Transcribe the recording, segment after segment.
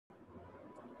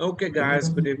Okay, guys,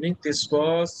 good evening. This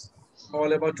was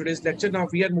all about today's lecture. Now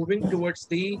we are moving towards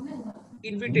the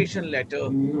invitation letter,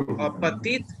 a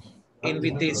petit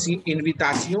invitation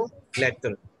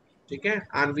letter. ठीक है?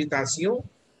 Invitation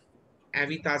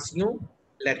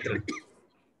letter.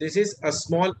 This is a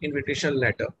small invitation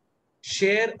letter.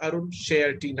 Share Arun,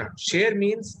 share Tina. Share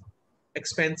means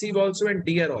expensive also and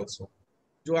dear also.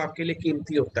 जो आपके लिए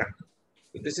कीमती होता है.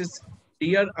 So this is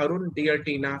dear Arun, dear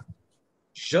Tina.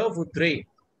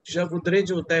 जवुद्रे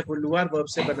जो होता है वो लुआर वर्ब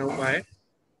से बना हुआ है.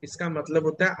 इसका मतलब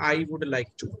होता है आई वुड लाइक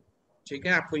टू. ठीक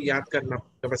है, आपको याद करना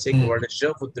पड़ेगा बस एक वर्ड है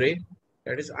जवुद्रे,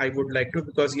 that is I would like to,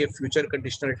 because ये फ्यूचर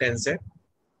कंडीशनल टेंस है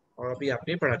और अभी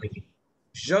आपने पढ़ा नहीं.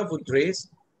 जवुद्रेस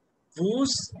whose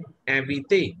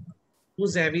एविते.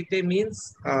 Whose एविते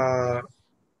means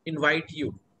invite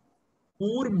you.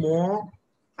 pour mon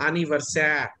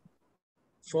anniversaire,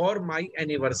 for my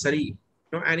anniversary.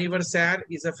 Now, anniversaire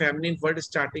is a feminine word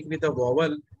starting with a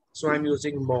vowel, so I'm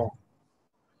using mon.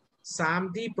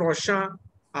 Samedi prochain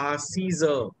à 6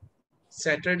 heures,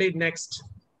 Saturday next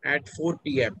at 4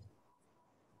 p.m.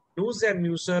 Nous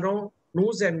amuserons,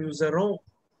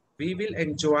 we will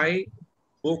enjoy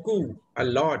beaucoup, a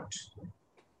lot.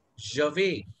 Je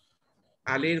vais,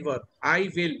 aller verb, I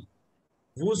will,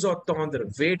 vous attendre,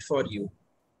 wait for you.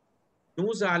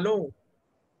 Nous allons,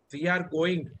 we are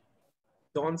going,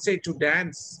 danser, to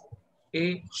dance,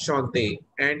 et chanter,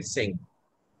 and sing.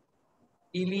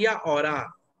 Il y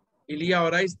aura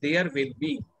is there will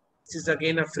be. This is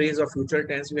again a phrase of future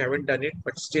tense. We haven't done it,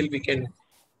 but still we can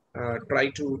try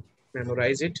to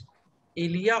memorize it.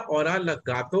 Il y aura le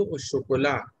gâteau au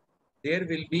chocolat. There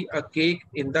will be a cake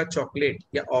in the chocolate,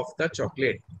 yeah, of the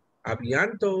chocolate. A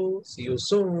bientôt, see you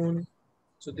soon.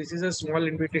 So this is a small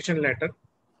invitation letter.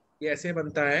 ये ऐसे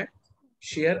बनता है.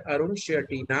 Cher Arun, cher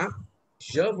Tina,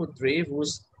 je voudrais vous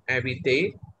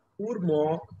inviter pour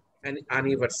mon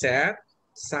anniversaire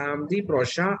samedi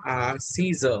prochain à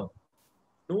 6 heures.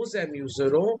 Nous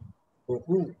amuserons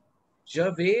beaucoup. Je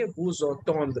vais vous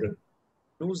attendre.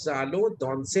 Nous allons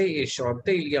danser et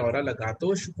chanter. Il y aura le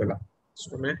gâteau au chocolat.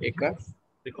 इसको मैं एक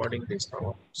recording भेजता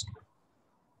हूँ.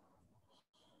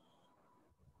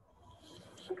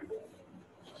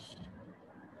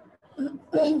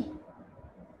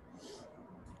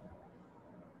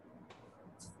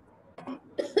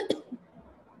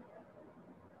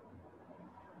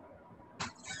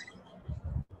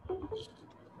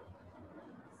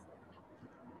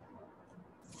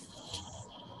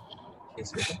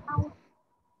 Yes,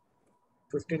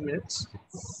 15 minutes.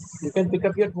 You can pick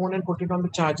up your phone and put it on the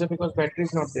charger because battery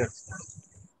is not there.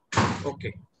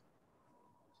 Okay.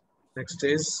 Next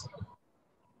is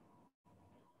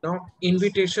now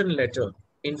invitation letter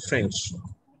in French.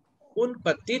 Une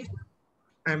petite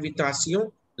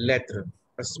invitation lettre.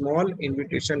 A small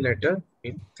invitation letter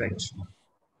in French.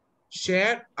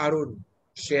 Cher Arun,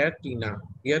 cher Tina.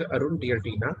 Dear Arun, dear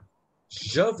Tina.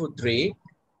 Je voudrais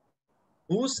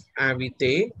vous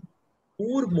inviter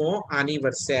pour mon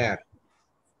anniversaire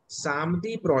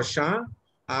samedi prochain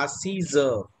à 6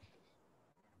 heures.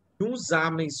 Nous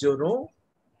amuserons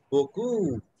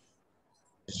beaucoup.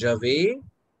 Je vais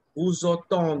vous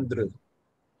attendre.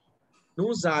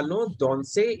 Nous allons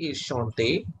danser et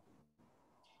chanter.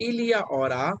 Il y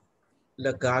aura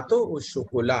le gâteau au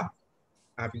chocolat.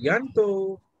 A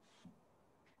bientôt.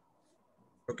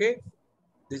 Okay,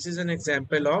 this is an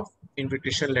example of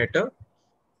invitation letter.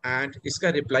 And इसका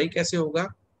reply कैसे होगा?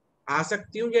 आ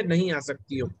सकती हूँ या नहीं आ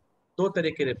सकती हूँ, दो तरह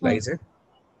के रिप्लाईज हैं.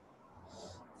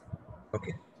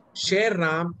 ओके. शेर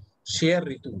राम, शेर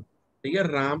Ritu. Dear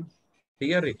Ram,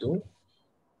 dear Ritu.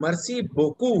 Mercy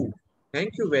बोकू,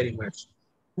 thank you very much.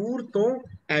 pour ton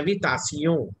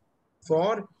invitation,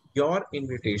 for your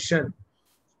invitation.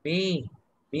 May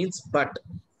means but.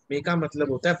 may का मतलब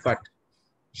होता है but.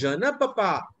 Je ne peux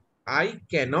pas, I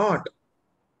cannot.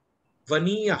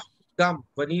 Vania, come.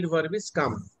 Vanir verb is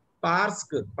come. Parce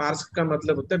का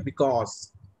मतलब होता है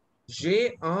because.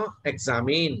 J'ai un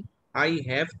examen, I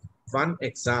have one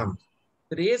exam.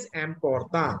 Très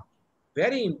important,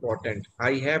 very important,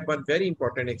 I have one very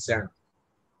important exam.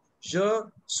 Je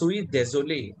suis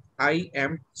désolé, I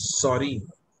am sorry.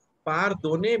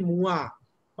 Pardonnez-moi,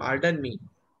 pardon me.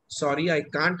 Sorry, I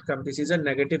can't come. This is a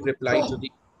negative reply to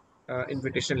the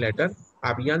invitation letter.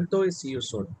 A bientôt, see you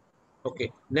soon.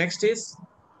 Okay, next is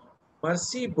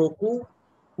merci beaucoup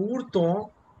pour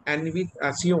ton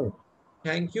invitation.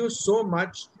 Thank you so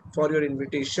much for your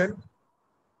invitation.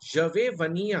 Je vais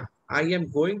venir, I am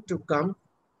going to come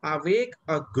avec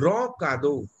un grand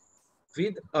cadeau,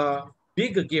 with a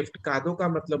big gift. cadeau का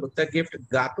मतलब होता है gift.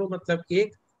 gâteau मतलब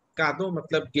cake, cadeau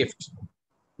मतलब gift.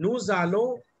 Nous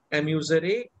allons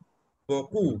amuser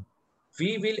beaucoup.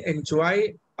 We will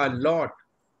enjoy a lot.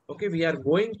 Okay, we are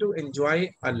going to enjoy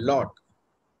a lot.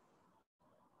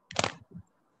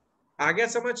 आ गया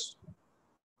समझ?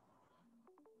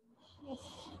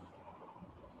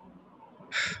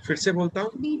 फिर से बोलता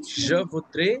हूँ. Je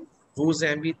voudrais vous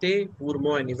inviter pour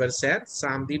mon anniversaire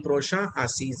samedi prochain à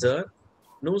 6 heures.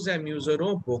 Nous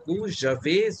amuserons beaucoup. Je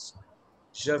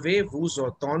vais vous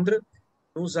attendre.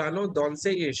 Nous allons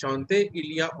danser et chanter.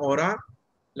 Il y aura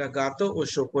le gâteau au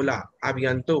chocolat. À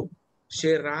bientôt.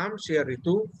 Cher Ram, cher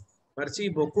Ritu, merci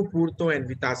beaucoup pour ton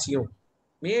invitation.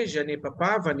 Mais je ne peux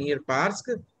pas venir parce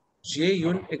que j'ai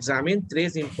un examen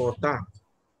très important.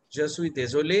 Je suis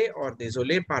désolé or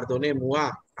désolé,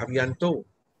 pardonnez-moi. À bientôt.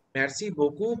 Merci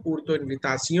beaucoup pour ton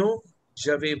invitation.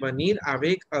 Je vais venir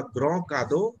avec un grand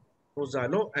cadeau. Nous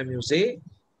allons amuser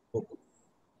beaucoup.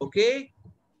 OK?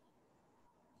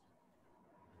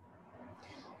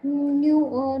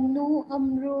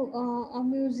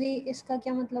 अम्यूजे इसका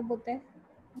क्या मतलब होता है?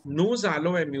 Nous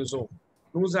allons amuser.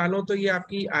 Nous allons तो ये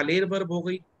आपकी Aler verb हो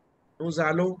गई. Nous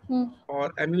allons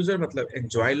और amuser मतलब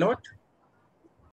enjoy lot.